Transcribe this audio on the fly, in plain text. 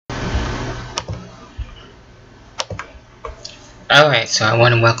Alright, so I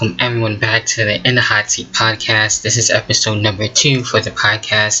want to welcome everyone back to the In the Hot Seat podcast. This is episode number 2 for the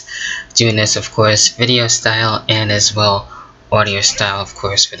podcast. Doing this, of course, video style and as well audio style, of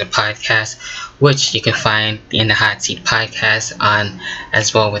course, for the podcast, which you can find the In the Hot Seat podcast on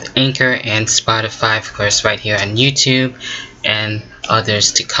as well with Anchor and Spotify, of course, right here on YouTube and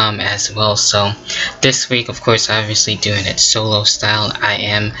others to come as well. So this week, of course, obviously doing it solo style. I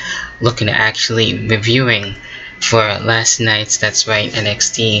am looking at actually reviewing for last night's, that's right,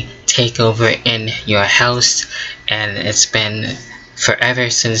 NXT TakeOver in Your House, and it's been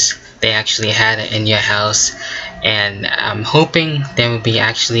forever since they actually had it in your house, and I'm hoping there will be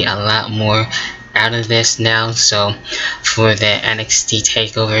actually a lot more out of this now. So for the NXT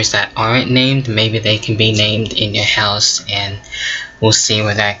TakeOvers that aren't named, maybe they can be named in your house, and we'll see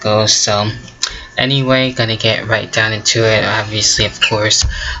where that goes. So anyway, gonna get right down into it, obviously, of course,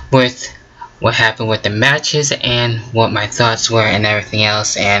 with what happened with the matches and what my thoughts were and everything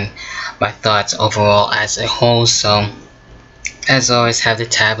else, and my thoughts overall as a whole. So as always, have the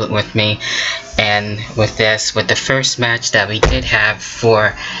tablet with me, and with the first match that we did have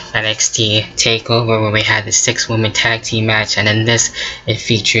for NXT TakeOver, where we had the 6-woman tag team match, and in this it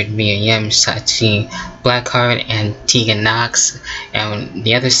featured Mia Yim, Shotzi Blackheart, and Tegan Nox, and on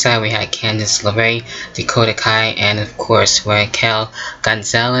the other side we had Candice LeRae, Dakota Kai, and of course Raquel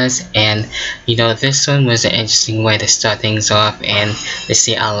Gonzalez. And this one was an interesting way to start things off, and to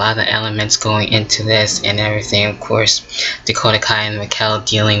see a lot of elements going into this and everything. Of course, Dakota Kai and Raquel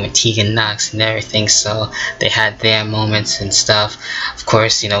dealing with Tegan Nox and everything, so they had their moments and stuff. Of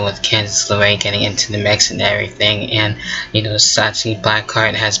course, with Candice LeRae getting into the mix and everything, and Shotzi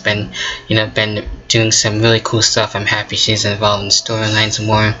Blackheart has been doing some really cool stuff. I'm happy she's involved in storylines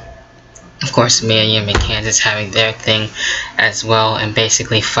more. Of course, Mia Yim and Candice having their thing as well, and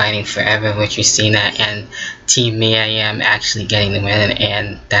basically fighting forever, which we've seen that, and Team Mia Yim actually getting the win,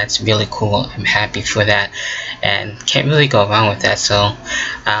 and that's really cool. I'm happy for that, and can't really go wrong with that. So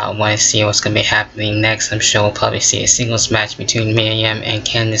I want to see what's going to be happening next. I'm sure we'll probably see a singles match between Mia Yim and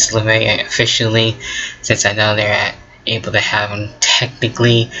Candice LeRae officially, since I know they're able to have them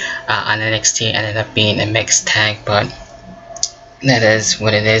technically on NXT. Ended up being a mixed tag, but that is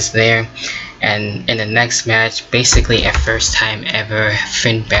what it is there. And in the next match, basically a first time ever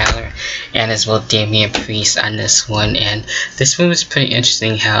Finn Balor and as well Damian Priest on this one, and this one was pretty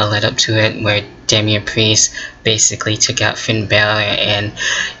interesting how it led up to it, where Damian Priest basically took out Finn Balor, and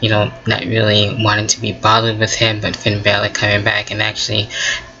not really wanting to be bothered with him, but Finn Balor coming back and actually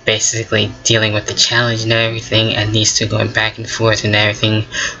basically dealing with the challenge and everything, and these two going back and forth and everything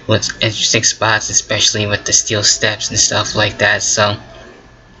with interesting spots, especially with the steel steps and stuff like that. So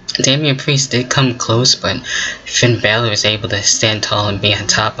Damian Priest did come close, but Finn Balor was able to stand tall and be on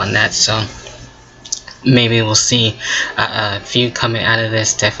top on that. So maybe we'll see a few coming out of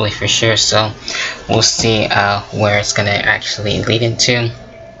this, definitely for sure. So we'll see where it's gonna actually lead into.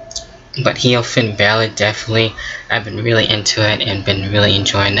 But heel Finn Balor, definitely, I've been really into it and been really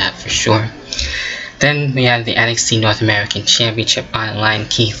enjoying that for sure. Then we have the NXT North American Championship online,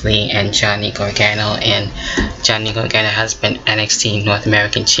 Keith Lee and Johnny Gargano, and Johnny Gargano has been NXT North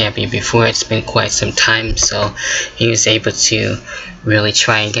American Champion before. It's been quite some time, so he was able to really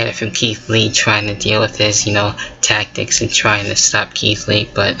try and get it from Keith Lee, trying to deal with his, tactics and trying to stop Keith Lee,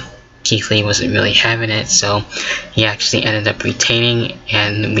 but Keith Lee wasn't really having it, so he actually ended up retaining,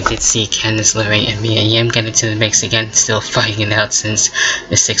 and we did see Candice LeRae and Mia Yim get into the mix again, still fighting it out since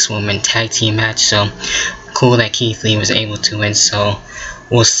the 6-woman tag team match. So cool that Keith Lee was able to win, so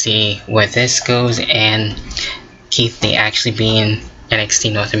we'll see where this goes, and Keith Lee actually being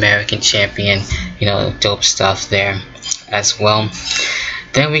NXT North American Champion, dope stuff there as well.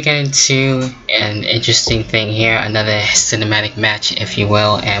 Then we get into an interesting thing here, another cinematic match, if you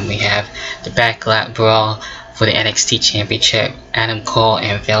will, and we have the Backlot Brawl for the NXT Championship. Adam Cole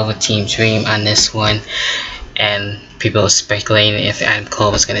and Velveteen Dream on this one, and people were speculating if Adam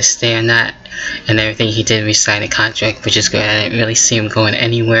Cole was going to stay or not and everything. He did resign a contract, which is good. I didn't really see him going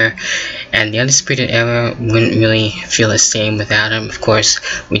anywhere, and the Undisputed Era wouldn't really feel the same without him. Of course,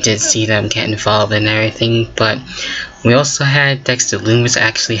 we did see them get involved and everything, but we also had Dexter Lumis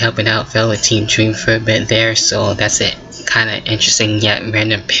actually helping out Velveteen Dream for a bit there, so that's a kind of interesting yet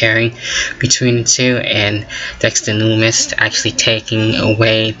random pairing between the two, and Dexter Lumis actually taking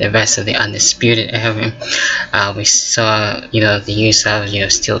away the rest of the Undisputed Era. We saw, the use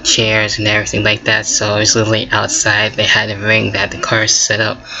of, steel chairs and everything like that, so it was literally outside. They had a ring that the cars set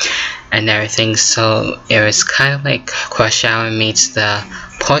up and everything, so it was kind of like Crush Hour meets the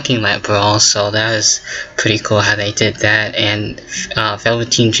parking lot brawl, so that was pretty cool how they did that. And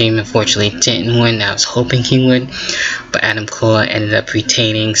Velveteen Dream unfortunately didn't win. I was hoping he would, but Adam Cole ended up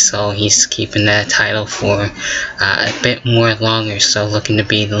retaining, so he's keeping that title for a bit more longer, so looking to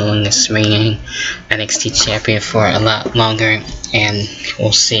be the longest reigning NXT champion for a lot longer, and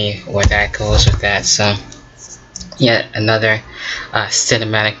we'll see where that goes with that. So yet another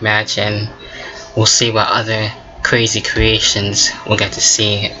cinematic match, and we'll see what other crazy creations we'll get to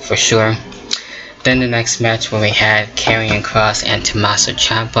see for sure. Then the next match where we had Karrion Kross and Tommaso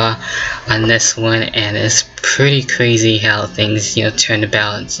Ciampa on this one, and it's pretty crazy how things turned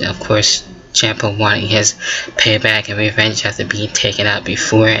about. Of course, Ciampa wanting his payback and revenge after being taken out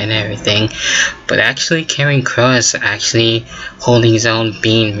before and everything, but actually Karrion Kross actually holding his own,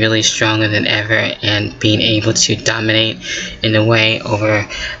 being really stronger than ever, and being able to dominate in a way over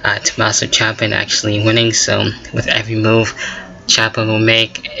Tommaso Ciampa and actually winning. So with every move Ciampa will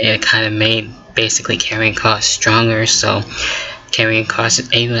make, it kind of made basically Karrion Kross stronger. So Karrion Kross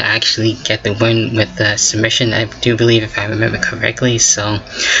is able to actually get the win with the submission, I do believe, if I remember correctly. So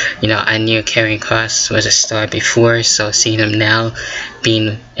I knew Karrion Kross was a star before, so seeing him now being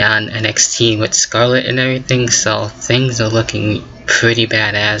on NXT with Scarlett and everything, so things are looking pretty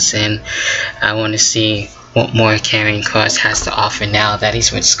badass, and I want to see what more Karrion Kross has to offer now that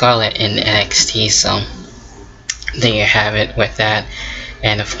he's with Scarlett in NXT. So there you have it with that.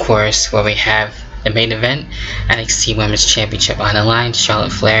 And of course, where we have the main event, NXT Women's Championship on the line,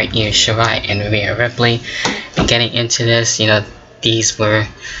 Charlotte Flair, Io Shirai, and Rhea Ripley. And getting into this, these were,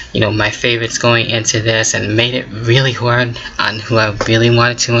 my favorites going into this, and made it really hard on who I really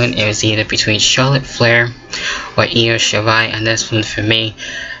wanted to win. It was either between Charlotte Flair or Io Shirai on this one for me.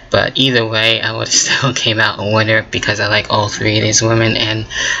 But either way, I would have still came out a winner because I like all three of these women, and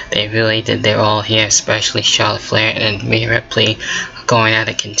they really did their all here, especially Charlotte Flair and Rhea Ripley going at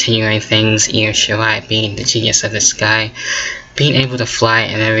it, continuing things. Io Shirai being the genius of the sky, being able to fly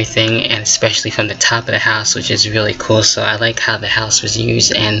and everything, and especially from the top of the house, which is really cool. So I like how the house was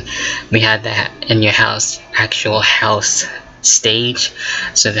used, and we had that in your house, actual house stage,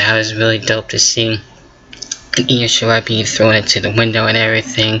 so that was really dope to see. And Io Shirai being thrown into the window and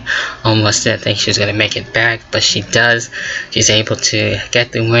everything. Almost didn't think she was going to make it back, but she does. She's able to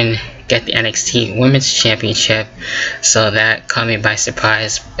get the win, get the NXT Women's Championship. So that caught me by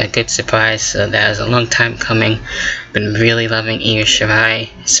surprise, a good surprise. So that was a long time coming. Been really loving Io Shirai,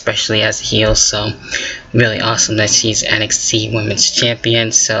 especially as a heel. So really awesome that she's NXT Women's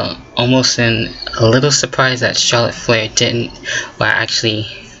Champion. So almost a little surprised that Charlotte Flair didn't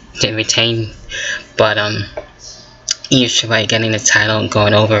retain. But Io Shirai getting the title and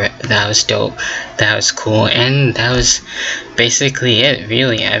going over it, that was dope, that was cool, and that was basically it,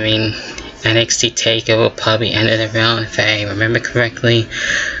 really. I mean, NXT TakeOver probably ended around, if I remember correctly,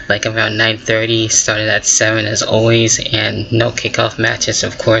 like around 9:30, started at 7 as always, and no kickoff matches,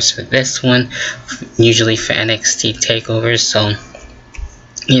 of course, for this one, usually for NXT TakeOvers. So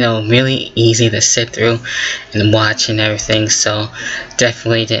really easy to sit through and watch and everything, so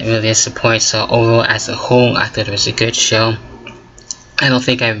definitely didn't really disappoint. So overall, as a whole, I thought it was a good show. I don't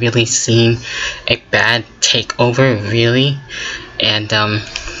think I've really seen a bad takeover, really, and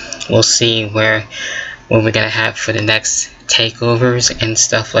we'll see where we're gonna have for the next takeovers and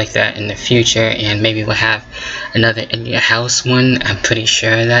stuff like that in the future, and maybe we'll have another In Your House one. I'm pretty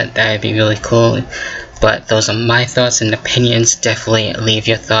sure that would be really cool. But those are my thoughts and opinions. Definitely leave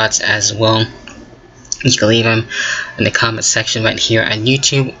your thoughts as well. You can leave them in the comment section right here on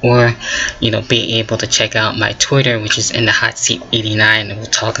YouTube, or be able to check out my Twitter, which is in the Hot Seat 89, and we'll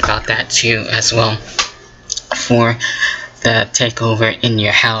talk about that too as well for the takeover In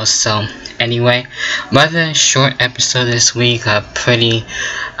Your House. So anyway, rather short episode this week, pretty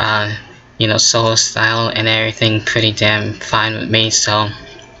solo style and everything, pretty damn fine with me. So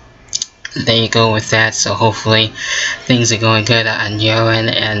there you go with that. So hopefully things are going good on your end,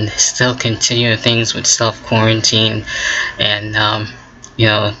 and still continue things with self-quarantine, and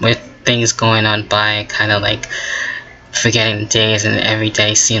with things going on by, kind of like forgetting the days, and every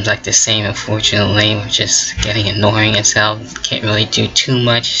day seems like the same, unfortunately, which is getting annoying as hell. Can't really do too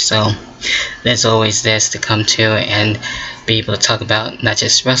much, so there's always this to come to and be able to talk about, not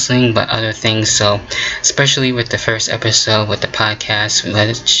just wrestling but other things. So especially with the first episode with the podcast,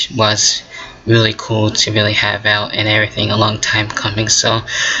 which was really cool to really have out and everything, a long time coming. So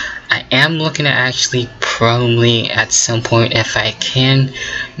I am looking at actually probably at some point, if I can,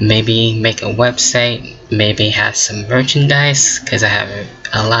 maybe make a website, maybe have some merchandise, because I have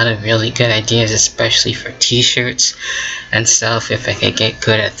a lot of really good ideas, especially for t-shirts and stuff. If I could get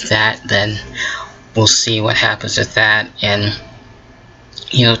good at that, then we'll see what happens with that. And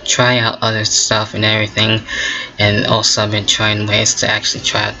try out other stuff and everything. And also I've been trying ways to actually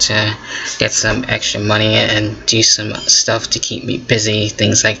try to get some extra money and do some stuff to keep me busy,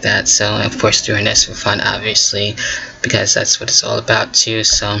 things like that. So of course doing this for fun, obviously, because that's what it's all about too.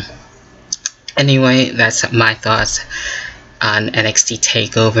 So anyway, that's my thoughts on NXT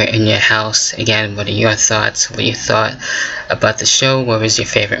TakeOver in your house. Again, what are your thoughts? What you thought about the show? What was your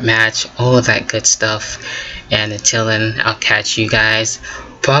favorite match? All of that good stuff. And until then, I'll catch you guys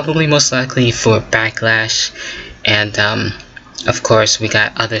probably most likely for Backlash. And of course, we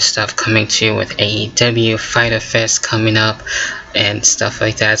got other stuff coming too with AEW Fyter Fest coming up and stuff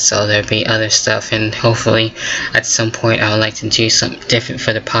like that. So there'll be other stuff, and hopefully at some point I would like to do something different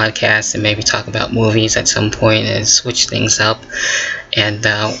for the podcast and maybe talk about movies at some point and switch things up. And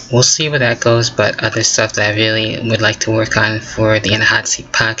we'll see where that goes. But other stuff that I really would like to work on for the In the Hot Seat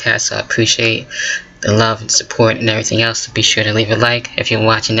podcast. So I appreciate the love and support and everything else. So be sure to leave a like if you're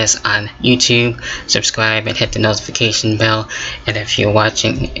watching this on YouTube, subscribe and hit the notification bell. And if you're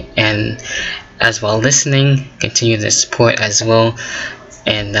watching and as well listening, continue the support as well.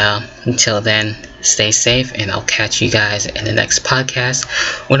 And until then, stay safe, and I'll catch you guys in the next podcast,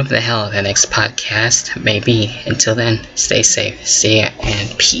 whatever the hell the next podcast may be. Until then, stay safe, see ya,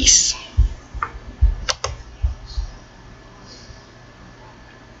 and peace.